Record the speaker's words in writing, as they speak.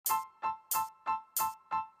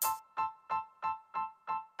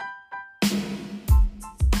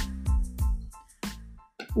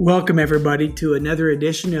Welcome, everybody, to another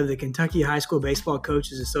edition of the Kentucky High School Baseball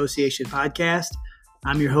Coaches Association podcast.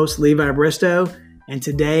 I'm your host, Levi Bristow, and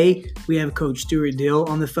today we have Coach Stuart Dill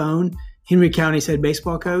on the phone, Henry County's head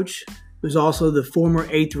baseball coach, who's also the former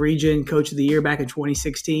 8th Region Coach of the Year back in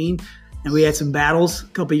 2016. And we had some battles a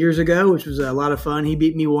couple years ago, which was a lot of fun. He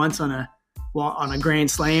beat me once on a grand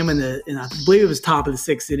slam, and I believe it was top of the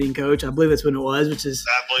 6th inning, Coach. I believe that's when it was, which is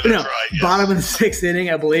that's right. Yes. Bottom of the 6th inning,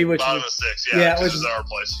 I believe. Bottom of the 6th, yeah, which is our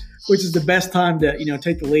place. Which is the best time to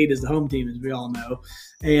take the lead as the home team, as we all know.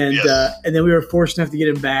 And and then we were fortunate enough to get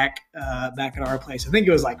him back at our place. I think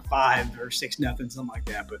it was like 5 or 6-0, something like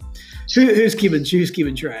that. But who's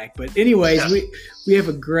keeping track? But anyways, we have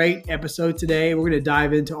a great episode today. We're going to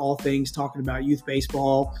dive into all things talking about youth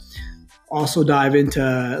baseball. Also dive into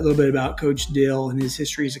a little bit about Coach Dill and his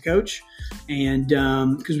history as a coach. And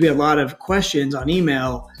because we had a lot of questions on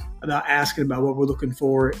email about asking about what we're looking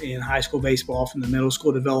for in high school baseball from the middle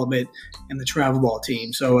school development and the travel ball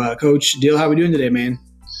team. So, Coach Dill, how are we doing today, man?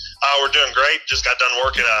 We're doing great. Just got done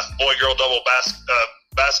working a boy-girl double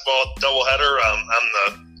basketball doubleheader. I'm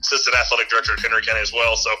the assistant athletic director at Henry County as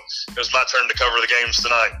well, so it was my turn to cover the games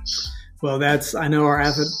tonight. Well, I know our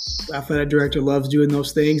athletic director loves doing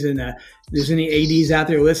those things. And if there's any ADs out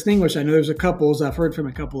there listening, which I know there's a couple, I've heard from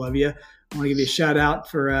a couple of you, I want to give you a shout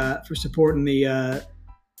out for supporting the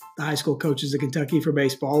high school coaches of Kentucky for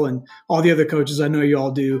baseball and all the other coaches I know you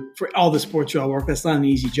all do for all the sports you all work. That's not an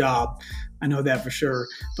easy job. I know that for sure.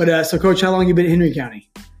 But so, Coach, how long have you been at Henry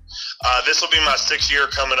County? This will be my 6th year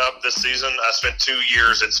coming up this season. I spent 2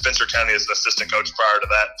 years at Spencer County as an assistant coach prior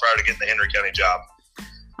to getting the Henry County job.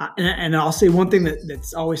 And I'll say one thing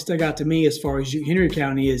that's always stuck out to me as far as Henry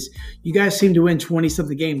County is you guys seem to win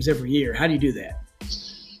 20-something games every year. How do you do that?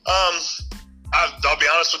 I'll be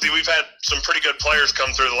honest with you. We've had some pretty good players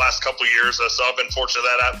come through the last couple of years, so I've been fortunate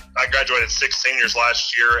that I graduated 6 seniors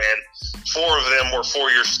last year, and 4 of them were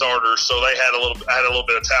 4-year starters, so they had a little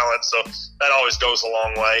bit of talent. So that always goes a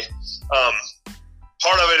long way.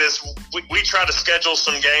 Part of it is we try to schedule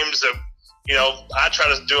some games that. I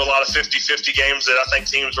try to do a lot of 50-50 games that I think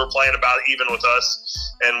teams were playing about even with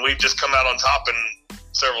us, and we've just come out on top in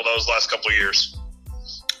several of those last couple of years.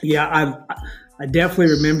 Yeah, I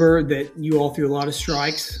definitely remember that you all threw a lot of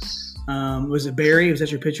strikes. Was it Barry? Was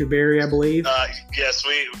that your pitcher, Barry, I believe? Yes,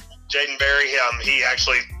 Jaden Barry. He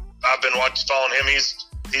actually, I've been following him.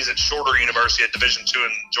 He's at Shorter University at Division II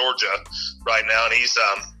in Georgia right now, and he's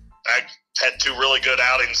had 2 really good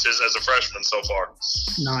outings as a freshman so far.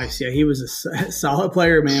 Nice. Yeah, he was a solid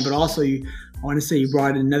player, man. But also, I want to say you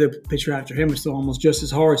brought in another pitcher after him, who's still almost just as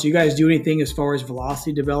hard. So you guys do anything as far as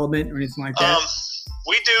velocity development or anything like that?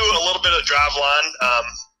 We do a little bit of drive line.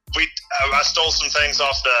 I stole some things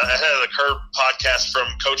off the Ahead of the Curve podcast from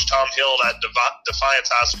Coach Tom Hill at Defiance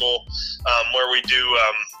High School, where we do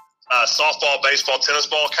softball, baseball, tennis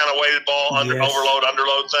ball kind of weighted ball, overload,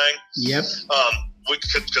 underload thing. Yep.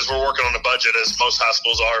 Because we're working on a budget, as most high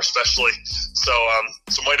schools are, especially. So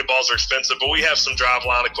some weighted balls are expensive, but we have some drive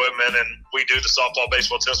line equipment, and we do the softball,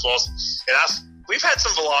 baseball, tennis balls. And we've had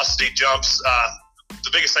some velocity jumps.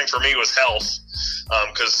 The biggest thing for me was health,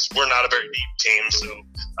 because we're not a very deep team. So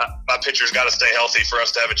my pitchers got to stay healthy for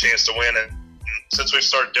us to have a chance to win. And since we've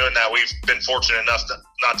started doing that, we've been fortunate enough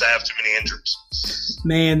not to have too many injuries.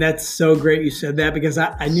 Man, that's so great you said that, because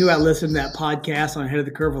I knew I listened to that podcast on Ahead of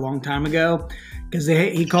the Curve a long time ago, because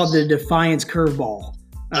he called it the Defiance Curveball.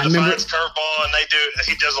 Defiance Curveball, and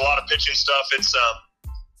he does a lot of pitching stuff. It's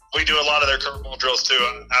we do a lot of their curveball drills too.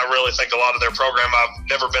 I really think a lot of their program, I've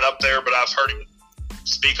never been up there, but I've heard him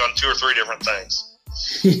speak on 2 or 3 different things.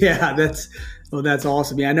 Yeah, that's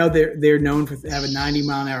awesome. Yeah, I know they're known for having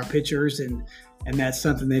 90-mile-an-hour pitchers, and that's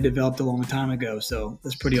something they developed a long time ago. So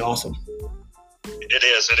that's pretty awesome. It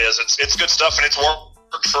is. It's good stuff, and it's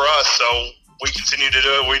worked for us. So we continue to do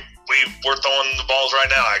it. We're throwing the balls right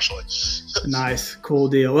now, actually. Nice, cool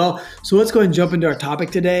deal. Well, so let's go ahead and jump into our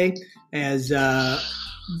topic today as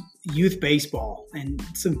youth baseball and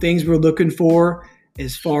some things we're looking for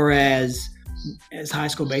as far as high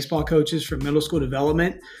school baseball coaches for middle school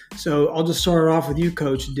development. So I'll just start off with you,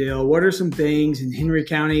 Coach Dill. What are some things in Henry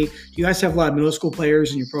County? Do you guys have a lot of middle school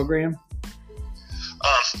players in your program?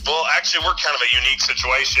 Well, actually, we're kind of a unique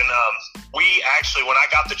situation. When I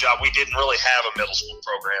got the job, we didn't really have a middle school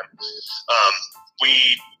program.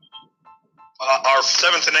 Our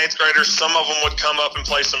 7th and 8th graders, some of them would come up and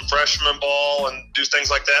play some freshman ball and do things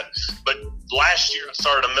like that. But last year, I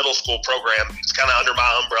started a middle school program. It's kind of under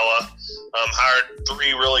my umbrella. Hired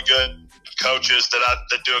 3 really good coaches that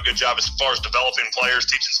do a good job as far as developing players,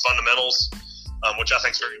 teaching fundamentals, which I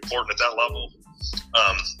think is very important at that level.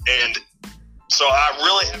 And so I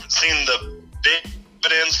really haven't seen the big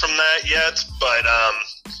dividends from that yet, but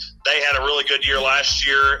they had a really good year last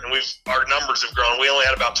year, and our numbers have grown. We only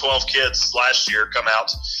had about 12 kids last year come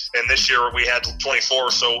out, and this year we had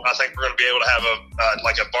 24. So I think we're going to be able to have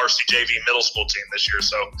a varsity JV middle school team this year.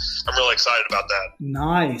 So I'm really excited about that.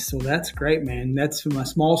 Nice. Well, that's great, man. That's from a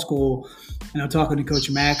small school, and I'm talking to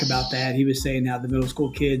Coach Mack about that. He was saying how the middle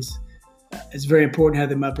school kids, it's very important to have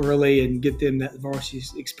them up early and get them that varsity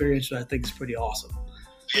experience, which I think is pretty awesome.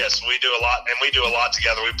 Yes, we do a lot, and we do a lot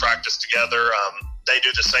together. We practice together. They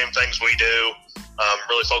do the same things we do,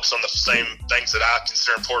 really focus on the same things that I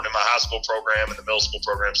consider important in my high school program and the middle school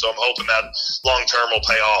program. So I'm hoping that long-term will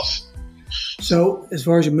pay off. So as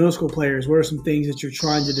far as your middle school players, what are some things that you're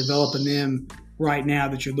trying to develop in them right now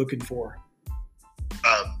that you're looking for?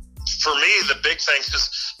 For me, the big thing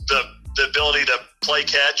is the ability to play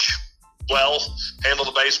catch well, handle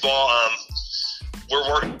the baseball. We're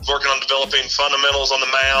working on developing fundamentals on the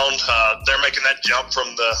mound. They're making that jump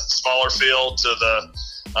from the smaller field to the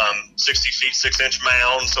 60 feet, 6-inch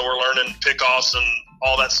mound. So we're learning pickoffs and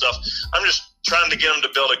all that stuff. I'm just trying to get them to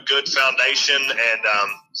build a good foundation and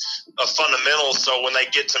a fundamental. So when they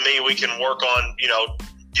get to me, we can work on,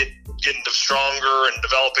 getting stronger and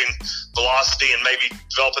developing velocity and maybe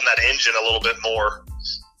developing that engine a little bit more.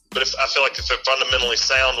 But I feel like if they're fundamentally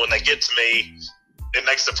sound when they get to me, it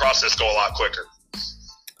makes the process go a lot quicker.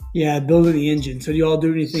 Yeah, building the engine. So do you all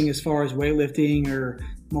do anything as far as weightlifting or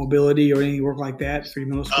mobility or any work like that for your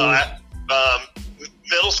middle school?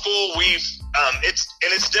 Middle school,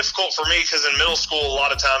 it's difficult for me because in middle school, a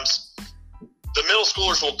lot of times the middle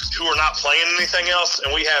schoolers who are not playing anything else,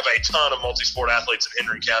 and we have a ton of multi-sport athletes in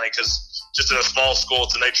Henry County because just in a small school,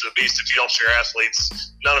 it's the nature of the beast. If you don't share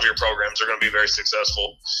athletes, none of your programs are going to be very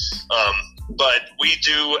successful. But we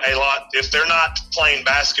do a lot. If they're not playing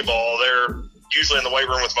basketball, they're usually in the weight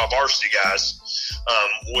room with my varsity guys,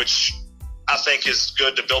 which I think is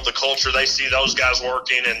good to build the culture. They see those guys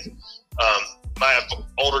working, and my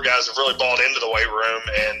older guys have really bought into the weight room,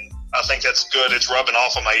 and I think that's good. It's rubbing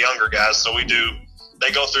off on my younger guys. So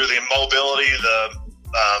they go through the mobility, the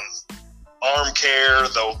arm care,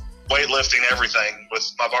 the weightlifting, everything with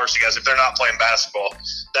my varsity guys. If they're not playing basketball,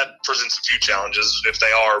 that presents a few challenges if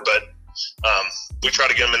they are, but we try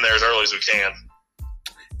to get them in there as early as we can.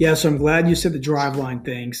 Yeah, so I'm glad you said the Driveline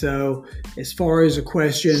thing. So as far as a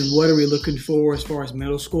question, what are we looking for as far as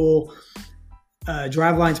middle school?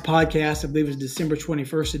 Driveline's podcast, I believe it was December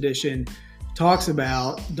 21st edition, talks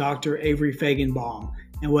about Dr. Avery Feigenbaum.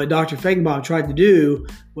 And what Dr. Feigenbaum tried to do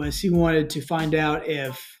was he wanted to find out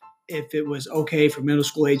if it was okay for middle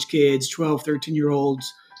school age kids, 12,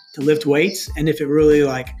 13-year-olds, to lift weights, and if it really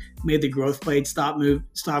made the growth plate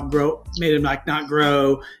made them not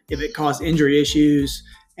grow, if it caused injury issues.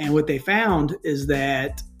 And what they found is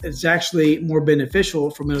that it's actually more beneficial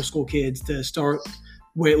for middle school kids to start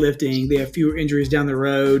weightlifting. They have fewer injuries down the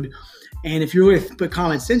road. And if you really put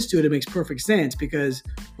common sense to it, it makes perfect sense, because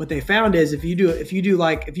what they found is if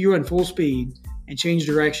you run full speed and change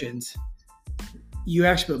directions, you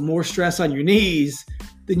actually put more stress on your knees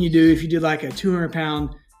than you do if you do like a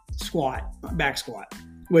 200-pound back squat.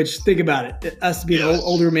 Which, think about it, us being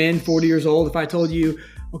older men, 40 years old, if I told you,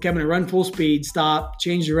 okay, I'm going to run full speed, stop,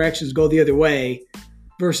 change directions, go the other way,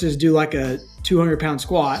 versus do like a 200-pound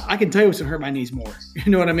squat, I can tell you what's going to hurt my knees more.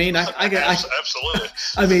 You know what I mean? Absolutely.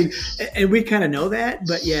 I mean, and we kind of know that,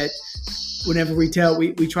 but yet whenever we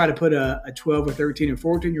try to put a 12 or 13 or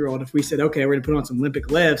 14-year-old, if we said, okay, we're going to put on some Olympic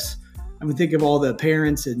lifts, I mean, think of all the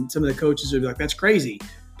parents and some of the coaches who would be like, that's crazy.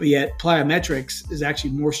 But yet plyometrics is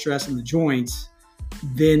actually more stress on the joints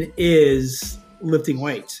than is lifting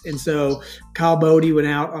weights. And so Kyle Bodie went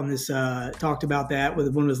out on this, talked about that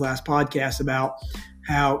with one of his last podcasts about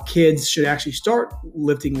how kids should actually start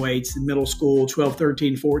lifting weights in middle school, 12,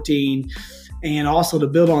 13, 14. And also to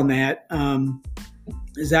build on that,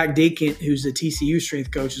 Zach Deacon, who's the TCU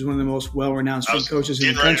strength coach, is one of the most well-renowned strength coaches in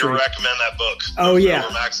the country. Getting ready to recommend that book. Oh, yeah.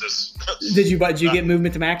 Max's. Did you get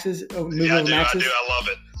Movement to Max's? I do. I love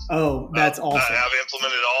it. Oh, that's awesome. I've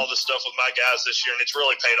implemented all the stuff with my guys this year, and it's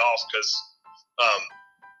really paid off because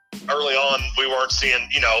early on we weren't seeing,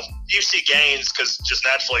 you see gains because just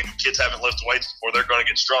naturally kids haven't lifted weights before. They're going to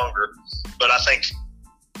get stronger. But I think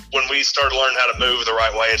when we started learning how to move the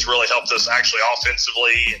right way, it's really helped us actually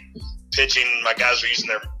offensively. Pitching, my guys are using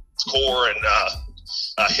their core and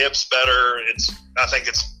hips better. I think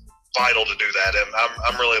it's vital to do that, and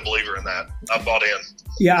I'm really a believer in that. I bought in.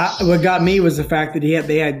 Yeah, what got me was the fact that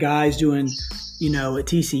they had guys doing, at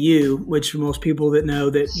TCU, which for most people that know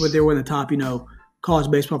that they're one of the top,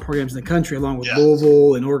 college baseball programs in the country, along with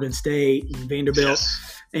Louisville and Oregon State and Vanderbilt.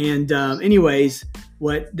 Yes. And anyways,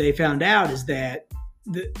 what they found out is that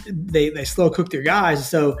they slow cook their guys.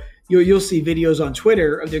 So you'll see videos on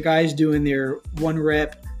Twitter of their guys doing their 1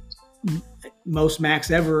 rep most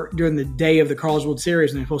max ever during the day of the College World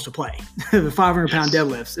Series when they're supposed to play the 500-pound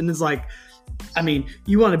deadlifts. And it's like, I mean,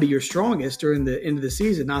 you want to be your strongest during the end of the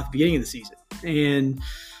season, not the beginning of the season.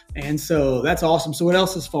 And so that's awesome. So what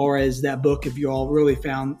else as far as that book have you all really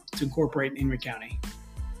found to incorporate in Henry County?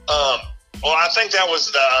 Well, I think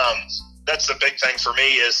that's the big thing for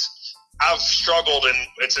me is I've struggled, and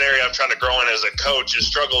it's an area I'm trying to grow in as a coach, is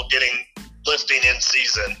struggled getting lifting in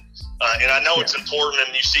season. And I know it's important,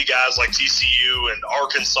 and you see guys like TCU and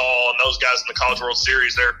Arkansas and those guys in the College World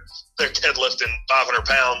Series, they're deadlifting 500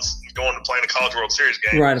 pounds and going to play in a College World Series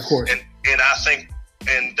game. Right, of course. And I think,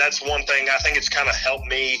 and that's one thing, I think it's kind of helped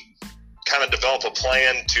me kind of develop a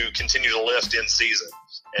plan to continue to lift in season.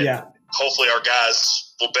 And hopefully our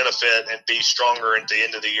guys will benefit and be stronger at the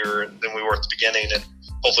end of the year than we were at the beginning, and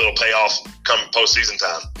hopefully it'll pay off come postseason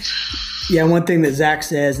time. Yeah, one thing that Zach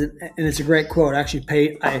says, and it's a great quote,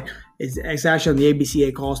 it's actually on the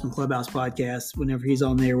ABCA Calls from Clubhouse podcast whenever he's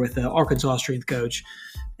on there with Arkansas strength coach,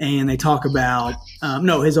 and they talk about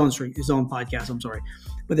his own podcast, I'm sorry.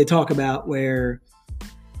 But they talk about where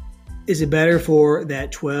is it better for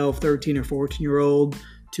that 12, 13, or 14-year-old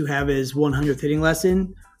to have his 100th hitting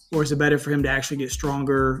lesson, or is it better for him to actually get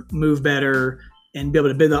stronger, move better, and be able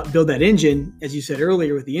to build that engine, as you said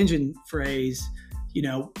earlier with the engine phrase,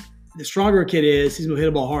 the stronger a kid is, he's going to hit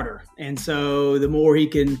a ball harder. And so the more he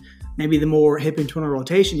can, maybe the more hip internal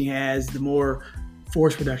rotation he has, the more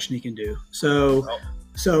force production he can do. So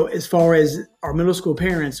as far as our middle school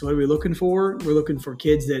parents, what are we looking for? We're looking for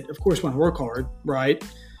kids that, of course, want to work hard, right?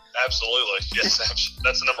 Absolutely. Yes,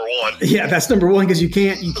 that's number one. Yeah, that's number one, because you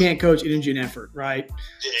can't coach energy and effort, right?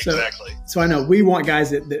 Yeah, exactly. So I know we want guys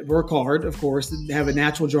that work hard, of course, that have a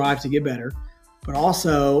natural drive to get better, but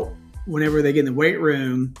also whenever they get in the weight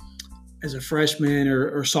room as a freshman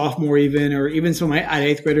or sophomore or even some of my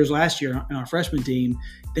 8th graders last year on our freshman team,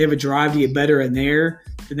 they have a drive to get better in there,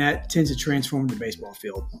 then that tends to transform the baseball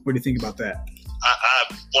field. What do you think about that? I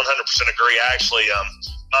 100% agree. Actually,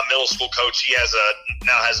 my middle school coach, he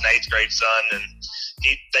now has an 8th grade son, and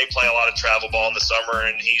they play a lot of travel ball in the summer,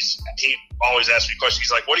 and he always asks me questions.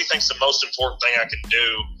 He's like, what do you think's the most important thing I can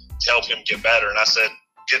do to help him get better? And I said,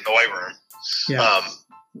 get in the weight room. Yeah.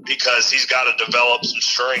 Because he's got to develop some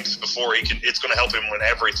strength before it's going to help him win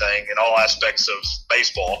everything in all aspects of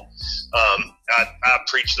baseball. I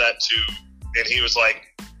preached that to, and he's like,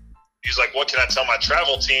 what can I tell my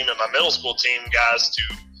travel team and my middle school team guys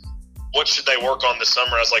what should they work on this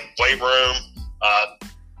summer? I was like, weight room,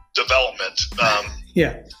 development.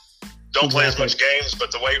 Don't play as much games,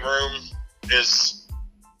 but the weight room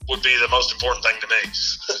would be the most important thing to me.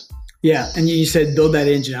 Yeah, and you said build that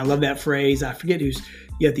engine. I love that phrase. I forget you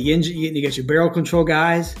got the engine, you got your barrel control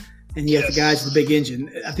guys, and you got the guys with the big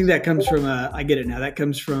engine. I think that comes from I get it now. That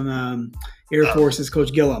comes from Air Force's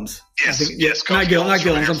Coach Gillums. Yes, Coach not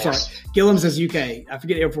Gillums. I'm sorry. Gillums is UK. I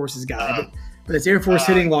forget Air Force's guy, but it's Air Force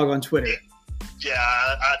Hitting Log on Twitter. Yeah,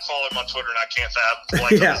 I'd follow him on Twitter, and I can't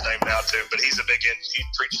blank on his name now too. But he's a big engine. He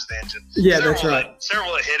preaches the engine. Yeah, that's right.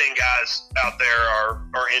 Several of the hitting guys out there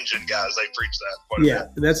are engine guys. They preach that quite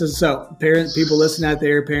a bit. So parents, people listen out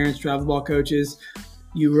there, parents, travel ball coaches.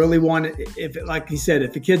 You really want it, if like he said,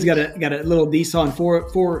 if the kid's got a little Nissan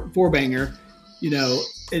four banger,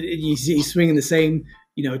 you see he's swinging the same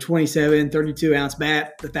 27, 32 ounce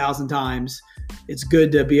bat 1,000 times. It's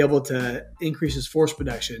good to be able to increase his force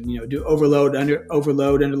production. Do overload,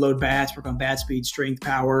 underload bats, work on bat speed, strength,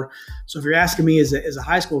 power. So if you're asking me as a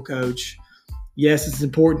high school coach, yes, it's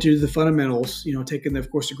important to do the fundamentals. Taking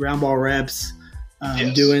of course the ground ball reps,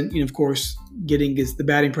 doing of course getting the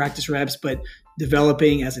batting practice reps, but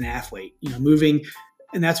developing as an athlete, moving.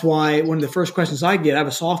 And that's why one of the first questions I get, I have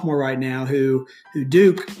a sophomore right now who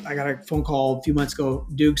Duke, I got a phone call a few months ago,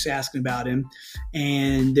 Duke's asking about him,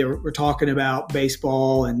 and we're talking about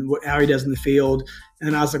baseball and how he does in the field.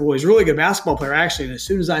 And I was like, well, he's a really good basketball player, actually. And as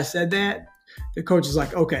soon as I said that, the coach is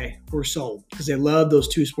like, okay, we're sold, because they love those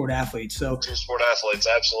two-sport athletes. So two-sport athletes,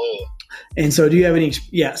 absolutely. And so do you have any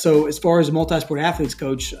 – so as far as a multi-sport athletes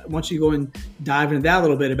coach, I want you to go and dive into that a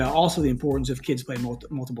little bit about also the importance of kids playing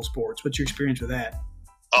multiple sports. What's your experience with that?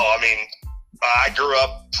 Oh, I mean, I grew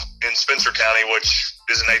up in Spencer County, which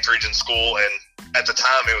is an 8th region school, and at the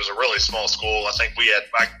time it was a really small school. I think we had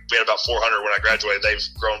about 400 when I graduated. They've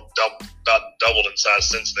grown about doubled in size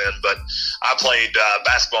since then. But I played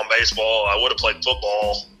basketball and baseball. I would have played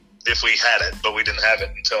football if we had it, but we didn't have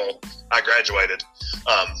it until I graduated.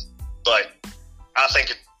 But I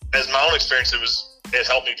think as my own experience, it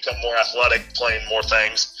helped me become more athletic, playing more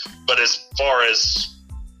things. But as far as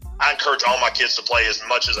I encourage all my kids to play as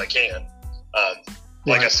much as I can.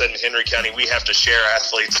 Like I said, in Henry County, we have to share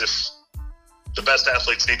athletes. If the best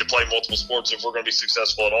athletes need to play multiple sports if we're going to be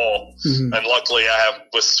successful at all. Mm-hmm. And luckily I have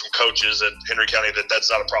with some coaches at Henry County that's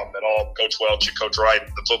not a problem at all. Coach Welch and Coach Wright,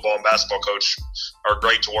 the football and basketball coach, are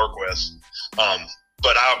great to work with.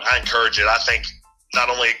 But I encourage it. I think not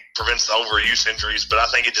only prevents the overuse injuries, but I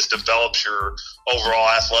think it just develops your overall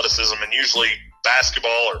athleticism. And usually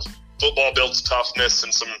basketball or football builds toughness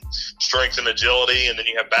and some strength and agility, and then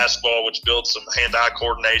you have basketball, which builds some hand-eye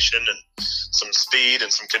coordination and some speed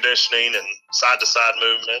and some conditioning and side-to-side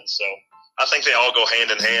movement. So I think they all go hand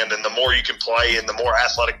in hand, and the more you can play and the more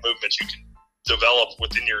athletic movements you can develop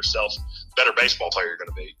within yourself, better baseball player you're going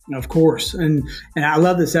to be. Of course. And I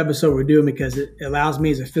love this episode we're doing because it allows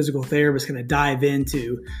me as a physical therapist kind of dive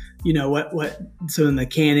into, what some of the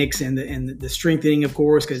mechanics and the strengthening, of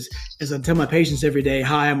course, because as I tell my patients every day,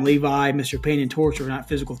 hi, I'm Levi, Mr. Pain and Torture, we're not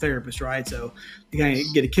physical therapists, right? So you kind of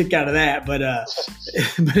get a kick out of that. But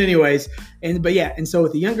anyways, and so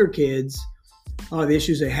with the younger kids, a lot of the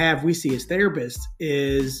issues they have, we see as therapists,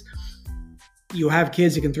 is you'll have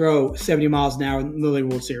kids that can throw 70 miles an hour in the Little League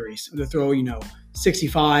World Series. They'll throw,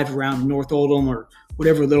 65 around North Oldham or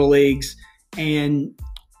whatever little leagues, and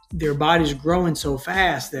their body's growing so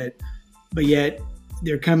fast but yet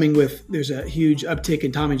they're coming with, there's a huge uptick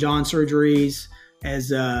in Tommy John surgeries,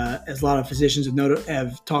 as a lot of physicians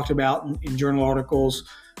have talked about in journal articles.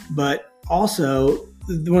 But also,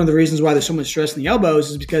 one of the reasons why there's so much stress in the elbows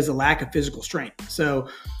is because of the lack of physical strength. So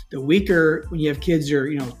the weaker, when you have kids that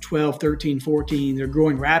are 12, 13, 14, they're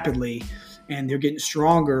growing rapidly and they're getting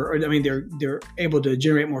stronger. They're able to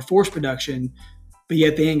generate more force production, but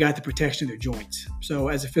yet they ain't got the protection of their joints. So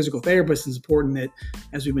as a physical therapist, it's important that,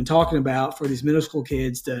 as we've been talking about, for these middle school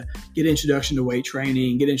kids to get introduction to weight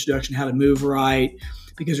training, get introduction to how to move right,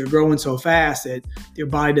 because they're growing so fast that their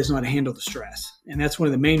body doesn't know how to handle the stress. And that's one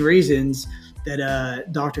of the main reasons that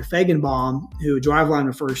Dr. Feigenbaum, who Driveline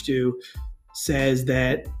refers to, says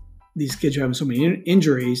that these kids are having so many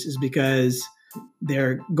injuries is because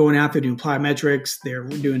they're going out there doing plyometrics, they're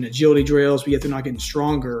doing agility drills, but yet they're not getting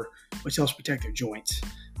stronger, which helps protect their joints.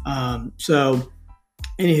 So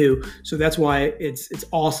that's why it's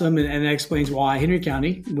awesome, and that explains why Henry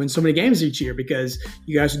County wins so many games each year, because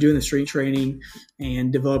you guys are doing the strength training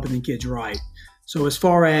and developing the kids right. So as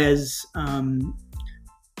far as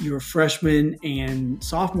your freshman and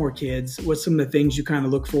sophomore kids, what's some of the things you kind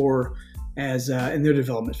of look for as in their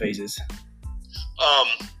development phases?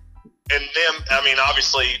 And them,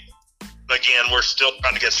 obviously, again, we're still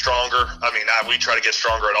trying to get stronger. We try to get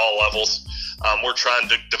stronger at all levels. We're trying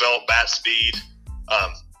to develop bat speed.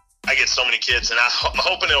 I get so many kids, and I'm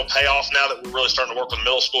hoping it'll pay off now that we're really starting to work with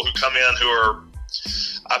middle school who come in who are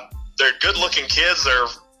they're good-looking kids. They're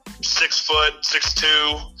 6 foot,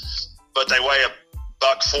 6'2", but they weigh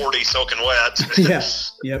 $140 soaking wet. Yeah.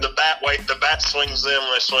 Yep. The bat swings them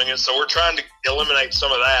when they swing it. So we're trying to eliminate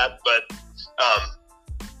some of that. But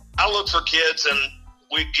I look for kids, and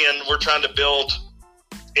we're trying to build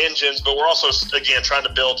engines, but we're also, again, trying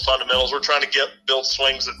to build fundamentals. We're trying to build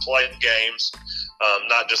swings that play in games,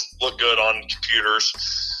 not just look good on computers.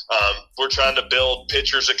 We're trying to build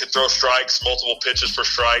pitchers that can throw strikes, multiple pitches for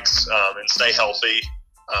strikes, and stay healthy.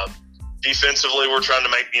 Defensively, we're trying to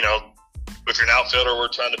make, if you're an outfielder, we're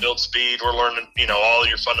trying to build speed. We're learning, all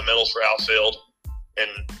your fundamentals for outfield. And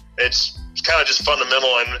it's kind of just fundamental.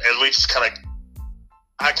 And we just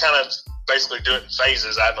I basically do it in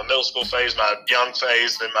phases. I have my middle school phase, my young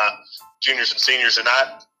phase, then my juniors and seniors. And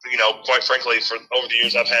quite frankly, for over the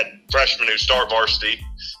years, I've had freshmen who start varsity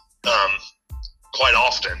quite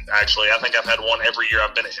often, actually. I think I've had one every year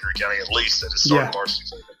I've been at Henry County, at least, that has started varsity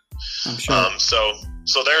for me. I'm sure.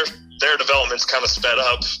 So their development's kind of sped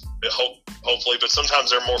up, hopefully, but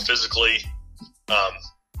sometimes they're more physically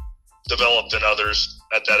developed than others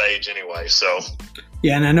at that age anyway. So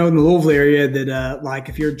yeah, and I know in the Louisville area that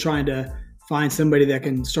if you're trying to find somebody that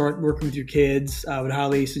can start working with your kids, I would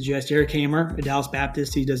highly suggest Eric Hammer at Dallas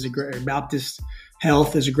Baptist. He does Baptist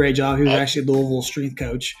Health does a great job. He was actually a Louisville strength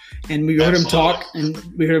coach, and we heard him talk. And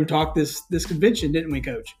we heard him talk this convention, didn't we,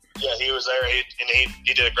 Coach? Yeah, he was there,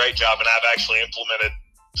 he did a great job, and I've actually implemented.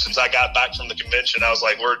 Since I got back from the convention, I was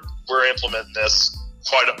like, we're implementing this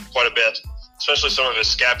quite a bit, especially some of his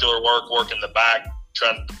scapular work in the back,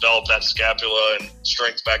 trying to develop that scapula and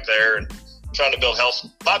strength back there, and trying to build health.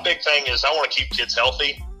 My big thing is I want to keep kids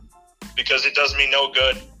healthy, because it does me no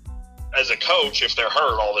good as a coach if they're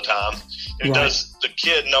hurt all the time. It does the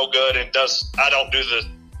kid no good. I don't do the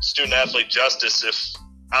student athlete justice if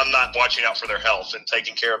I'm not watching out for their health and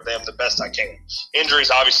taking care of them the best I can. Injuries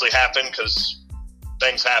obviously happen because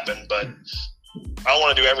things happen, but I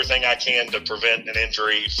want to do everything I can to prevent an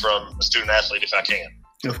injury from a student athlete if I can.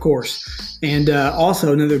 Of course. And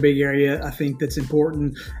also another big area I think that's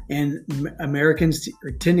important, and Americans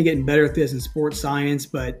tend to get better at this in sports science,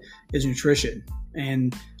 but is nutrition.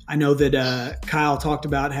 And I know that Kyle talked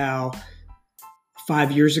about how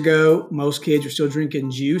 5 years ago, most kids were still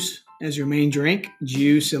drinking juice as your main drink,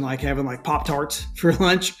 juice and like having like Pop-Tarts for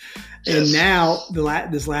lunch. Yes. And now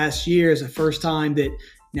this last year is the first time that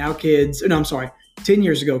now 10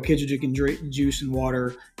 years ago, kids are drinking juice and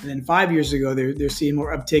water. And then 5 years ago, they're seeing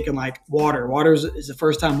more uptake in like water. Water is the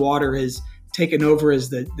first time water has taken over as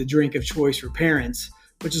the drink of choice for parents,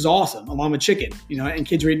 which is awesome, along with chicken, and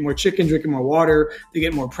kids are eating more chicken, drinking more water. They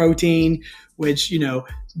get more protein, which,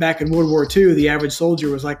 back in World War II, the average soldier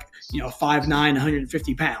was like, 5'9",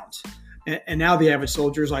 150 pounds. And now the average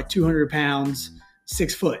soldier is like 200 pounds,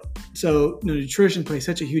 6 foot. So nutrition plays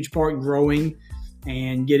such a huge part in growing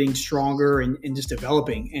and getting stronger and just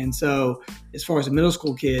developing. And so as far as the middle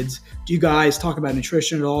school kids, do you guys talk about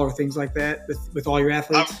nutrition at all or things like that with all your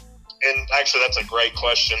athletes? And actually, that's a great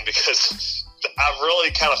question, because I've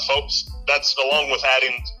really kind of focused, that's along with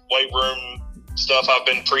adding weight room stuff I've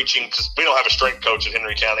been preaching, because we don't have a strength coach at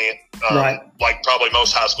Henry County, right, like probably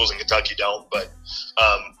most high schools in Kentucky don't. But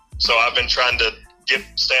so I've been trying to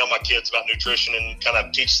stay on my kids about nutrition and kind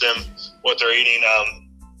of teach them what they're eating.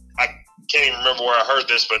 I can't even remember where I heard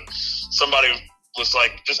this, but somebody was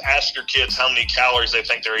like, just ask your kids how many calories they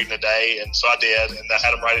think they're eating a day. And so I did, and I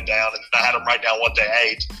had them write it down, and I had them write down what they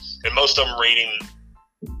ate. And most of them were eating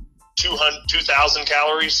 2,000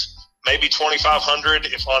 calories, maybe 2,500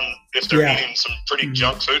 if they're eating some pretty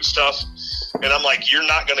junk food stuff. And I'm like, you're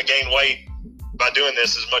not going to gain weight by doing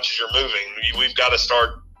this as much as you're moving. We've got to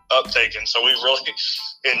start uptaking. So we really,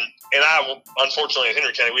 and I, unfortunately at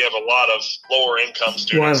Henry County, we have a lot of lower income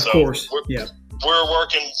students. Well, of course. We're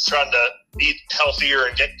working, trying to eat healthier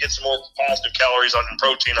and get some more positive calories and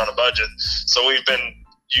protein on a budget. So we've been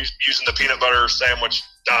using the peanut butter sandwich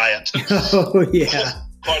diet. Oh, yeah.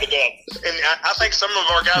 Quite a bit. And I think some of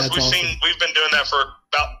our guys, we've been doing that for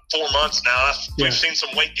about 4 months now. We've seen some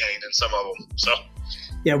weight gain in some of them. So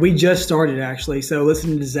yeah, we just started actually. So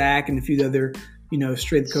listening to Zach and a few other,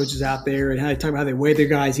 strength coaches out there and how they talk about how they weigh their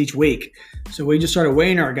guys each week. So we just started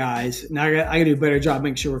weighing our guys. Now I got to do a better job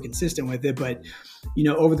making sure we're consistent with it. But,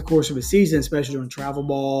 over the course of a season, especially during travel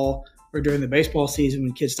ball or during the baseball season,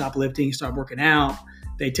 when kids stop lifting, start working out,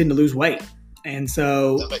 they tend to lose weight. And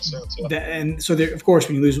so, that makes sense, yeah. Of course,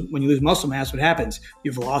 when you lose muscle mass, what happens?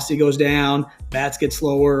 Your velocity goes down, bats get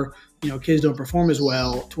slower. Kids don't perform as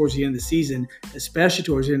well towards the end of the season, especially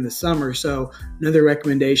towards the end of the summer. So, another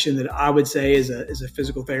recommendation that I would say as a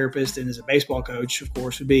physical therapist and as a baseball coach, of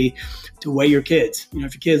course, would be to weigh your kids.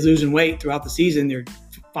 If your kid's losing weight throughout the season, they're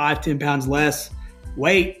 5-10 pounds less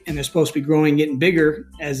weight, and they're supposed to be growing, getting bigger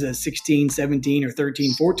as a 16, 17, or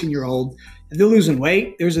 13, 14-year-old. If they're losing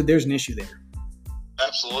weight, there's an issue there.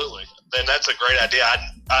 Absolutely. And that's a great idea.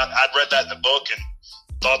 I'd read that in the book and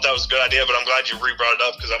thought that was a good idea, but I'm glad you re-brought it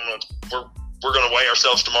up, because we're going to weigh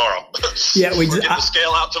ourselves tomorrow. Yeah, we're getting the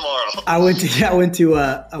scale out tomorrow. I went to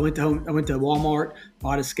Walmart,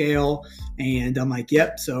 bought a scale, and I'm like,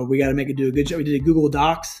 yep. So we got to do a good job. We did a Google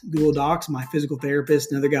Docs. My physical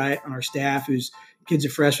therapist, another guy on our staff whose kids are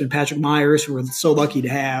freshmen, Patrick Myers, who we're so lucky to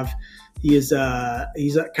have. He's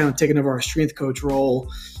kind of taken over our strength coach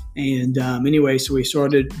role. And anyway, so we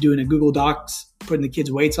started doing a Google Docs, putting the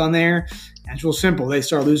kids' weights on there. And it's real simple. They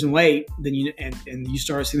start losing weight, then you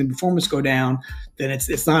start seeing the performance go down. Then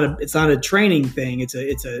it's not a training thing. It's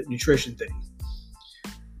a nutrition thing.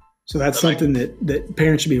 So that's something that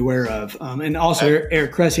parents should be aware of. And also,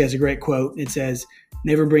 Eric Cressy has a great quote. It says,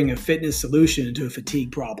 "Never bring a fitness solution into a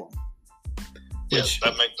fatigue problem." Yes,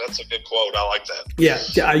 that's a good quote. I like that.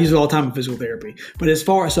 Yeah, I use it all the time in physical therapy. But as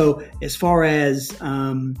far as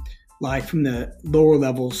like from the lower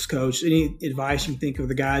levels, coach, any advice you think of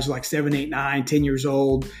the guys like 7, 8, 9, 10 years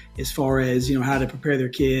old, as far as how to prepare their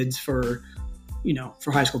kids for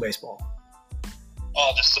high school baseball?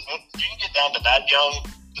 Oh, you can get down to that young.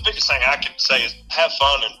 The biggest thing I can say is have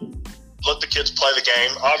fun and let the kids play the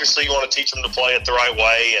game. Obviously, you want to teach them to play it the right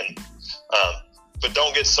way, and but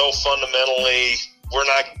don't get so fundamentally.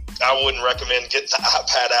 I wouldn't recommend getting the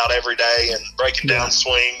iPad out every day and breaking down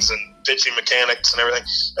swings and pitching mechanics and everything.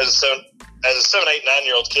 As a 7, 8,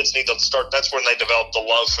 9-year-old, kids need to start. That's when they develop the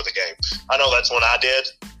love for the game. I know that's when I did.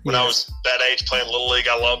 When I was that age playing Little League,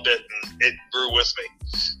 I loved it, and it grew with me.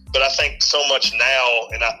 But I think so much now,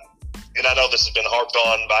 and I know this has been harped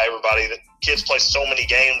on by everybody, that kids play so many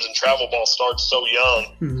games and travel ball starts so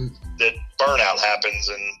young that burnout happens,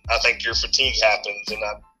 and I think your fatigue happens. And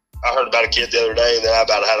I heard about a kid the other day that I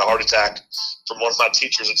about had a heart attack from one of my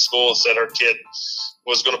teachers at school. Said her kid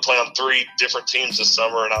was going to play on 3 different teams this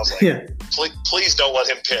summer, and I was like, please don't let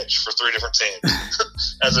him pitch for 3 different teams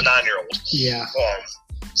as a 9-year-old. Yeah.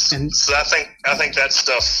 And so I think that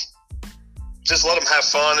stuff, just let them have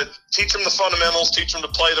fun. Teach them the fundamentals. Teach them to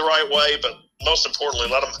play the right way, but most importantly,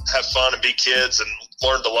 let them have fun and be kids and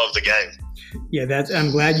learn to love the game. Yeah,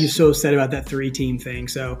 I'm glad you so said about that 3-team thing.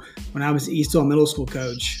 So when I was Eastville middle school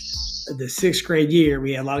coach, the 6th grade year,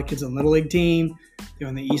 we had a lot of kids on the Little League team, they were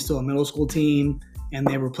on the Eastville middle school team, and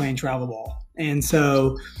they were playing travel ball. And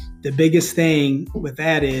so the biggest thing with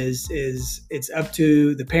that is it's up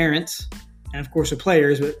to the parents and, of course, the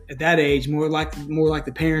players, but at that age, more like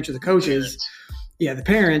the parents or the coaches. Yeah, the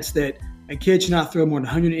parents, that a kid should not throw more than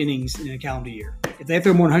 100 innings in a calendar year. If they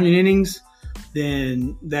throw more than 100 innings,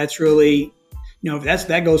 then that's really,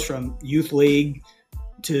 that goes from youth league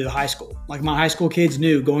to high school. Like my high school kids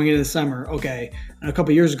knew going into the summer, okay, and a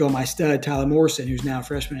couple of years ago, my stud, Tyler Morrison, who's now a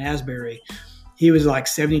freshman at Asbury, he was like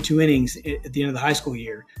 72 innings at the end of the high school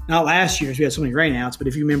year. Not last year, because we had so many rainouts, but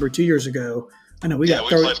if you remember 2 years ago, I know we played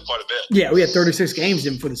quite a bit. Yeah, we had 36 games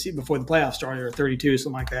in before the playoffs started, or 32,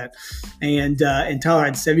 something like that. And Tyler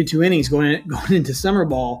had 72 innings going into summer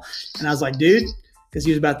ball, and I was like, dude, because he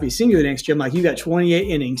was about to be a senior the next year, I'm like, you got 28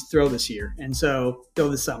 innings to throw this year, and so throw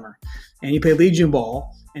this summer. And he played Legion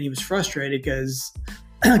ball, and he was frustrated because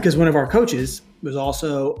one of our coaches was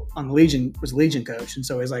also on the Legion, was a Legion coach, and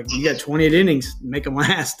so he's like, you got 28 innings, make them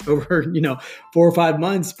last over 4 or 5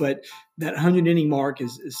 months. But that 100 inning mark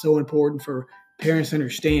is so important for parents to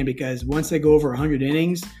understand, because once they go over 100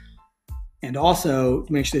 innings, and also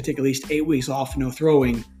make sure they take at least 8 weeks off, no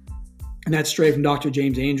throwing, and that's straight from Dr.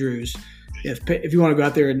 James Andrews. If you want to go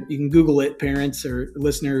out there and you can Google it, parents or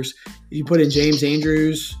listeners, if you put in James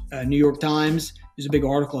Andrews, New York Times, there's a big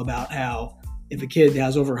article about how if a kid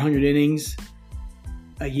has over 100 innings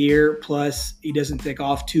a year, plus he doesn't take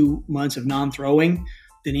off 2 months of non-throwing,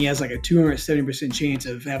 then he has like a 270% chance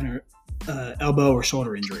of having an elbow or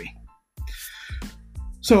shoulder injury.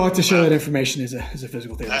 So I like to share that information as a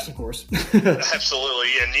physical therapist, of course. Absolutely.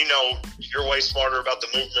 And you're way smarter about the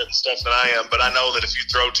movement and stuff than I am, but I know that if you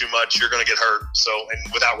throw too much, you're going to get hurt. So,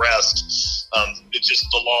 and without rest, it's just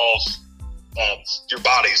the law of your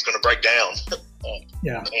body is going to break down.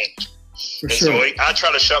 For sure. So I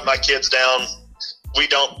try to shut my kids down. We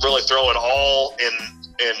don't really throw at all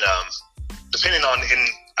depending on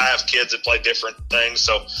I have kids that play different things.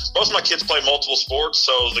 So most of my kids play multiple sports.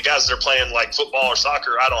 So the guys that are playing like football or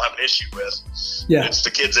soccer, I don't have an issue with. Yeah. It's the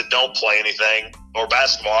kids that don't play anything, or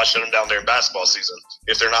basketball, I shut them down during basketball season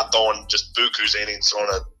if they're not throwing just buku's innings on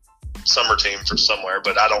a summer team from somewhere.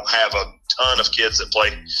 But I don't have a ton of kids that play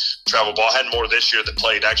travel ball. I had more this year that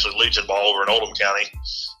played actually Legion ball over in Oldham County.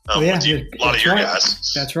 With a lot of your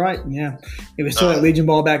guys. That's right. Yeah. It was still at Legion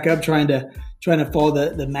ball back up, trying to follow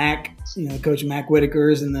the MAC, Coach Mac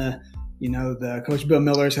Whitakers and the Coach Bill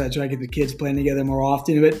Millers, had to try to get the kids playing together more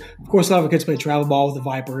often. But of course, a lot of the kids play travel ball with the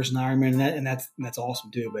Vipers and Ironman, and that's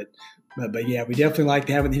awesome too. But yeah, we definitely like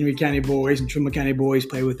to have the Henry County boys and Trimble County boys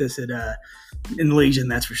play with us in the Legion.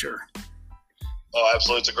 That's for sure. Oh,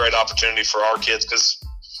 absolutely! It's a great opportunity for our kids because,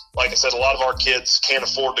 like I said, a lot of our kids can't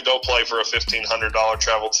afford to go play for a $1,500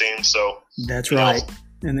 travel team. So that's right.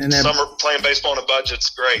 And summer playing baseball on a budget's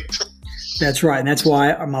great. That's right. And that's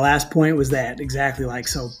why my last point was that exactly, like,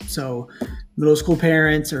 so middle school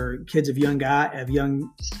parents or kids of young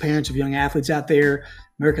parents of young athletes out there,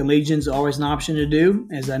 American Legion's always an option to do.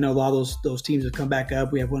 As I know, a lot of those teams have come back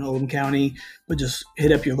up. We have one in Oldham County, but just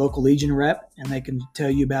hit up your local Legion rep and they can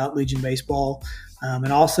tell you about Legion baseball.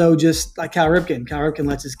 And also just like Cal Ripken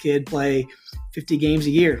lets his kid play 50 games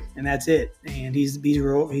a year, and that's it. And he's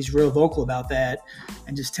real vocal about that,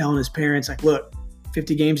 and just telling his parents, like, look,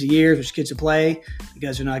 50 games a year for kids to play. You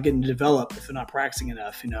guys are not getting to develop if they're not practicing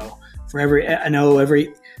enough.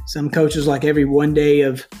 Some coaches like every one day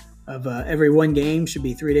of every one game should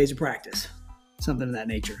be 3 days of practice. Something of that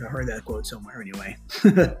nature. I heard that quote somewhere anyway.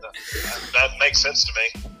 That makes sense to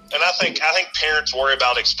me. And I think parents worry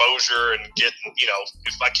about exposure and getting,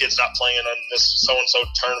 if my kid's not playing on this so-and-so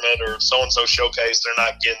tournament or so-and-so showcase, they're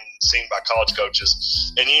not getting seen by college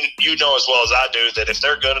coaches. And you know as well as I do that if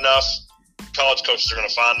they're good enough, college coaches are going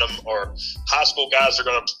to find them, or high school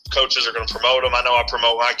coaches are going to promote them. I know I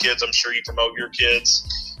promote my kids. I'm sure you promote your kids.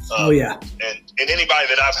 Oh, yeah. And anybody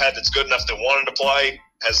that I've had that's good enough that wanted to play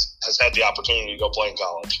has had the opportunity to go play in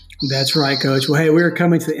college. That's right, Coach. Well, hey, we're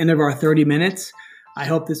coming to the end of our 30 minutes. I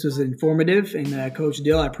hope this was informative. And Coach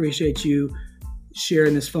Dill, I appreciate you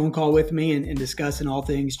sharing this phone call with me and discussing all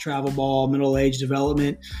things travel ball, middle age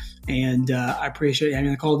development. And I appreciate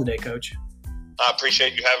having the call today, Coach. I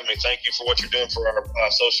appreciate you having me. Thank you for what you're doing for our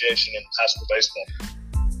association and high school baseball.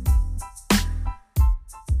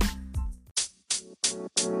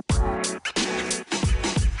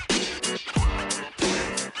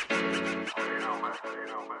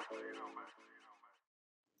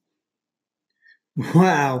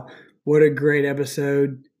 Wow, what a great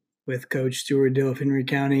episode with Coach Stuart Dill of Henry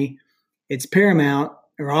County. It's paramount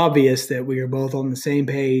or obvious that we are both on the same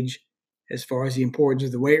page as far as the importance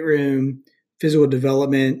of the weight room, physical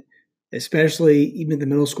development, especially even at the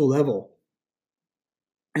middle school level.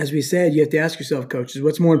 As we said, you have to ask yourself, coaches,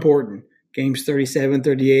 what's more important? Games 37,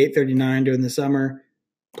 38, 39 during the summer,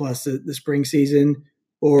 plus the spring season,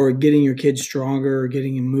 or getting your kids stronger,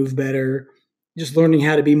 getting them move better, just learning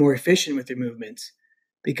how to be more efficient with their movements.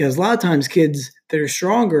 Because a lot of times kids that are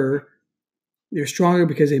stronger, they're stronger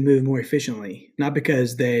because they move more efficiently, not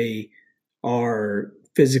because they are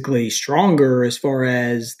physically stronger as far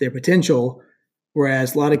as their potential,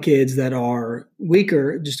 whereas a lot of kids that are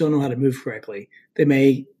weaker just don't know how to move correctly. They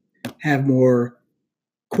may have more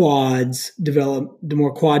quads, develop the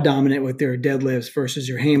more quad dominant with their deadlifts versus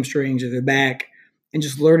your hamstrings or their back, and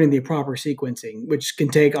just learning the proper sequencing, which can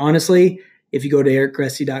take, honestly, if you go to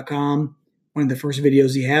ericcressi.com, one of the first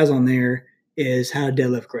videos he has on there is how to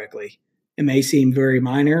deadlift correctly. It may seem very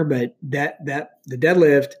minor, but that the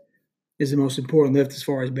deadlift is the most important lift as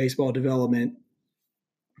far as baseball development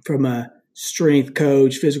from a strength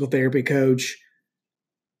coach, physical therapy coach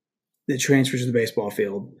that transfers to the baseball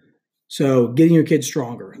field. So getting your kids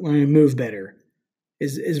stronger, learning to move better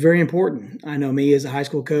is very important. I know me as a high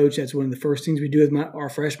school coach, that's one of the first things we do with our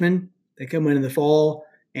freshmen. They come in the fall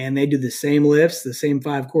and they do the same lifts, the same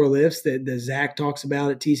 5 core lifts that Zach talks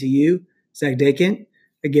about at TCU. Zach Dakent,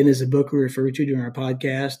 again, is a book we refer to during our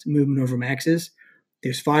podcast, Movement Over Maxes.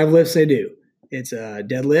 There's 5 lifts they do. It's a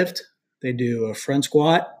deadlift. They do a front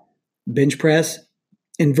squat, bench press,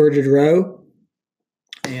 inverted row,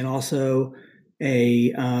 and also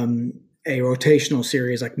a rotational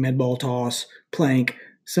series like med ball toss, plank,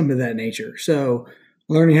 some of that nature. So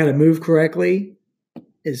learning how to move correctly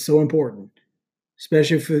is so important,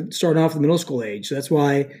 especially for starting off the middle school age. So that's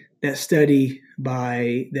why that study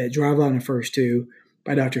that Driveline refers to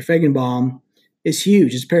by Dr. Feigenbaum is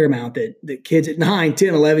huge. It's paramount that kids at 9,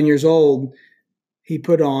 10, 11 years old, he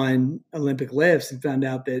put on Olympic lifts and found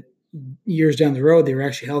out that years down the road, they were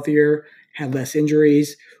actually healthier, had less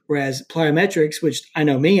injuries. Whereas plyometrics, which I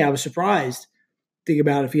know me, I was surprised. Think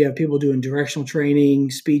about if you have people doing directional training,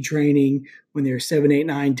 speed training when they're 7, 8,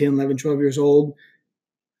 9, 10, 11, 12 years old,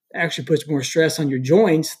 actually puts more stress on your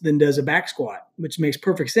joints than does a back squat, which makes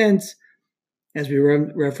perfect sense. As we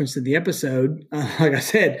referenced in the episode, like I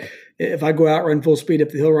said, if I go out, run full speed up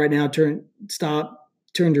the hill right now, turn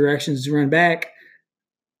directions, run back,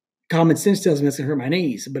 common sense tells me that's going to hurt my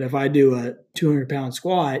knees. But if I do a 200-pound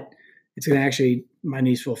squat, it's going to actually, my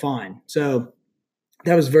knees feel fine. So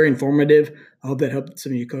that was very informative. I hope that helped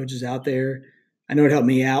some of you coaches out there. I know it helped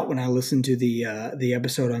me out when I listened to the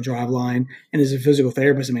episode on Driveline. And as a physical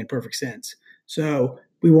therapist, it made perfect sense. So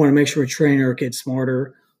we want to make sure we train our kids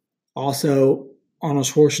smarter. Also, Arnold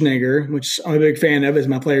Schwarzenegger, which I'm a big fan of, as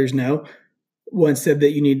my players know, once said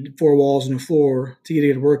that you need 4 walls and a floor to get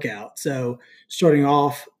a good workout. So starting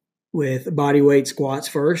off with body weight squats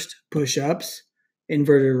first, push-ups,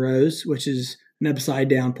 inverted rows, which is an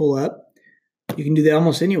upside-down pull-up. You can do that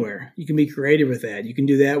almost anywhere. You can be creative with that. You can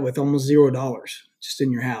do that with almost $0 just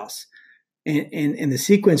in your house. And the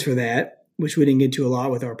sequence for that, which we didn't get to a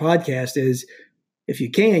lot with our podcast, is if you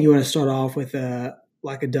can, you want to start off with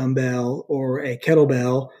like a dumbbell or a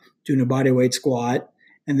kettlebell, doing a body weight squat.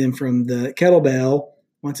 And then from the kettlebell,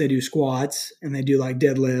 once they do squats and they do like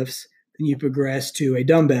deadlifts, then you progress to a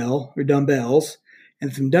dumbbell or dumbbells.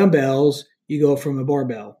 And from dumbbells, you go from a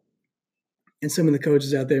barbell. And some of the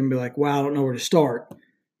coaches out there and be like, wow, I don't know where to start.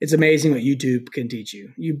 It's amazing what YouTube can teach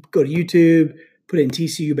you. You go to YouTube, put in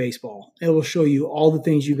TCU baseball. It will show you all the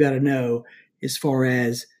things you got to know as far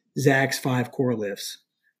as Zach's 5 core lifts.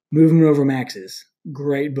 Movement Over Maxes,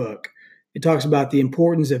 great book. It talks about the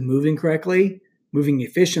importance of moving correctly, moving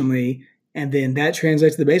efficiently, and then that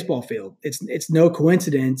translates to the baseball field. It's no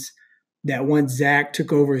coincidence that once Zach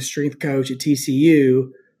took over as strength coach at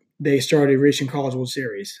TCU, they started reaching College World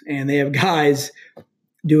Series. And they have guys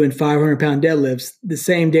doing 500-pound deadlifts the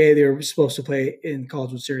same day they were supposed to play in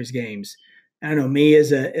College World Series games. I know me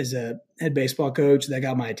as a head baseball coach, that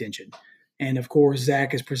got my attention. And, of course,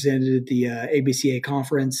 Zach is presented at the ABCA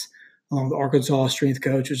conference along with Arkansas strength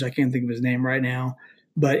coach, which I can't think of his name right now.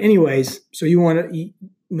 But anyways, so you want to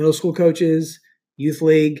middle school coaches, youth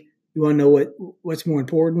league, you want to know what's more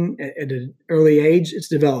important at an early age? It's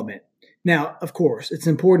development. Now, of course, it's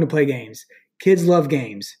important to play games. Kids love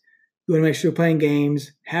games. You want to make sure they're playing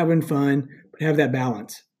games, having fun, but have that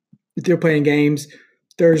balance. If they're playing games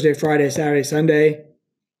Thursday, Friday, Saturday, Sunday,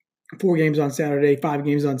 4 games on Saturday, 5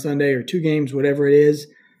 games on Sunday, or 2 games, whatever it is,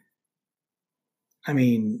 I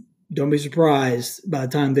mean, don't be surprised by the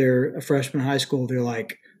time they're a freshman in high school, they're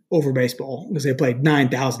like over baseball because they played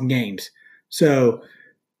 9,000 games. So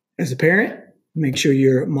as a parent, make sure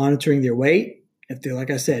you're monitoring their weight. If they're,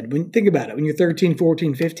 like I said, think about it, when you're 13,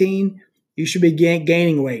 14, 15, you should be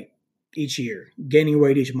gaining weight each year, gaining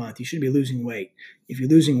weight each month. You should be losing weight. If you're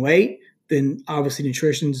losing weight, then obviously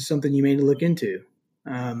nutrition is something you may need to look into.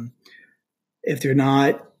 If they're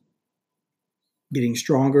not getting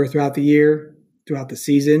stronger throughout the year, throughout the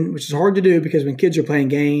season, which is hard to do because when kids are playing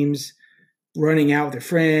games, running out with their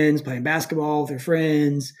friends, playing basketball with their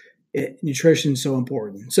friends, nutrition is so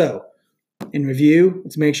important. So in review,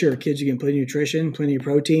 let's make sure our kids are getting plenty of nutrition, plenty of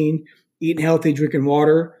protein, eating healthy, drinking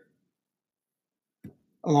water.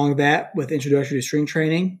 Along with that, with introductory to strength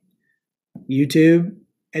training, YouTube,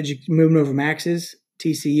 moving over Max's,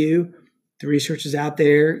 TCU, the research is out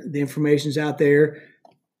there, the information is out there.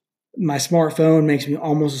 My smartphone makes me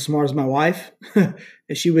almost as smart as my wife,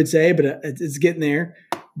 as she would say, but it's getting there.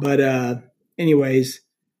 But anyways,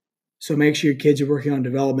 so make sure your kids are working on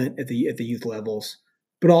development at the youth levels,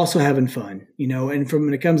 but also having fun, and from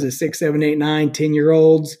when it comes to 6, 7, 8, 9,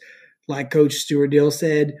 10-year-olds, like Coach Stuart Dill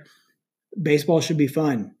said, baseball should be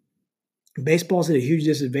fun. Baseball's at a huge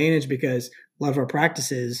disadvantage because a lot of our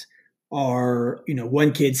practices are,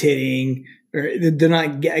 one kid's hitting, or they're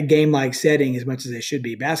not a game-like setting as much as they should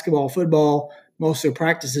be. Basketball, football, most of their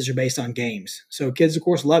practices are based on games. So kids, of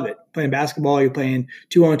course, love it. Playing basketball, you're playing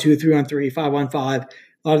 2-on-2, 3-on-3, 5-on-5.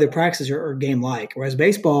 A lot of their practices are game-like. Whereas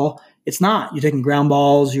baseball, it's not. You're taking ground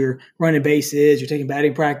balls, you're running bases, you're taking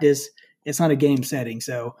batting practice. It's not a game setting.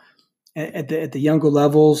 So at the younger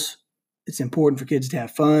levels, it's important for kids to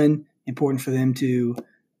have fun, important for them to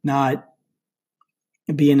not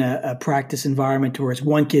be in a practice environment where it's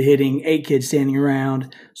one kid hitting, 8 kids standing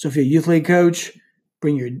around. So if you're a youth league coach,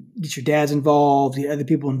 get your dads involved, the other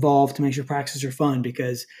people involved to make sure practices are fun,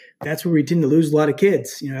 because that's where we tend to lose a lot of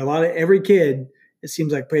kids. Every kid, it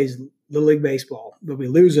seems like, plays Little League baseball, but we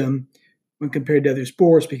lose them when compared to other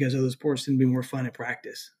sports because other sports tend to be more fun at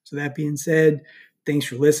practice. So that being said, thanks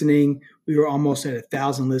for listening. We were almost at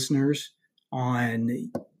 1,000 listeners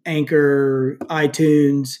on Anchor,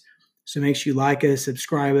 iTunes. So make sure you like us,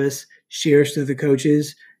 subscribe us, share us to the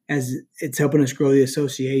coaches, as it's helping us grow the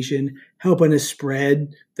association, helping us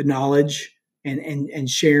spread the knowledge and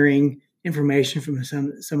sharing information from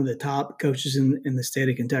some of the top coaches in the state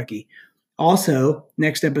of Kentucky. Also,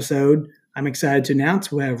 next episode, I'm excited to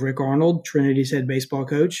announce we'll have Rick Arnold, Trinity's head baseball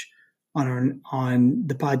coach, on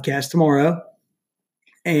the podcast tomorrow.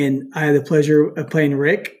 And I had the pleasure of playing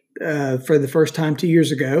Rick for the first time 2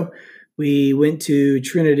 years ago. We went to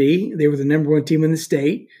Trinity. They were the number 1 team in the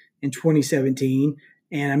state in 2017.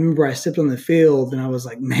 And I remember I stepped on the field and I was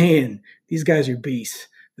like, man, these guys are beasts.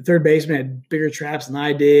 The third baseman had bigger traps than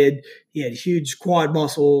I did. He had huge quad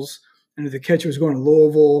muscles. And the catcher was going to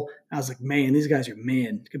Louisville. I was like, man, these guys are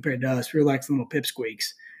men compared to us. We were like some little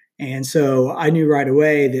pipsqueaks. And so I knew right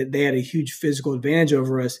away that they had a huge physical advantage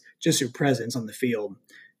over us, just their presence on the field.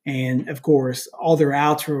 And, of course, all their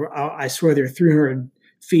outs were, I swear, they're 300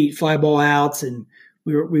 feet fly ball outs. And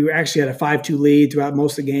we were actually had a 5-2 lead throughout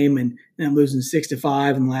most of the game, and I'm losing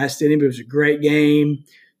 6-5 in the last inning. But it was a great game.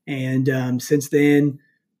 And since then,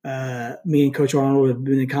 me and Coach Arnold have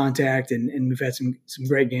been in contact, and we've had some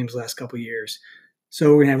great games the last couple of years. So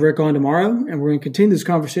we're going to have Rick on tomorrow, and we're going to continue this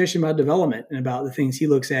conversation about development and about the things he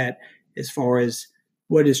looks at as far as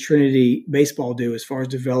what does Trinity baseball do as far as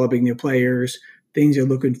developing their players, things they're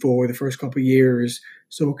looking for the first couple of years.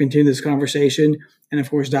 So we'll continue this conversation and, of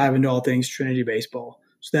course, dive into all things Trinity baseball.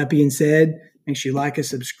 So that being said, make sure you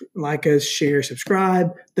like us, share,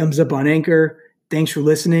 subscribe, thumbs up on Anchor. Thanks for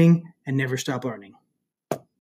listening, and never stop learning.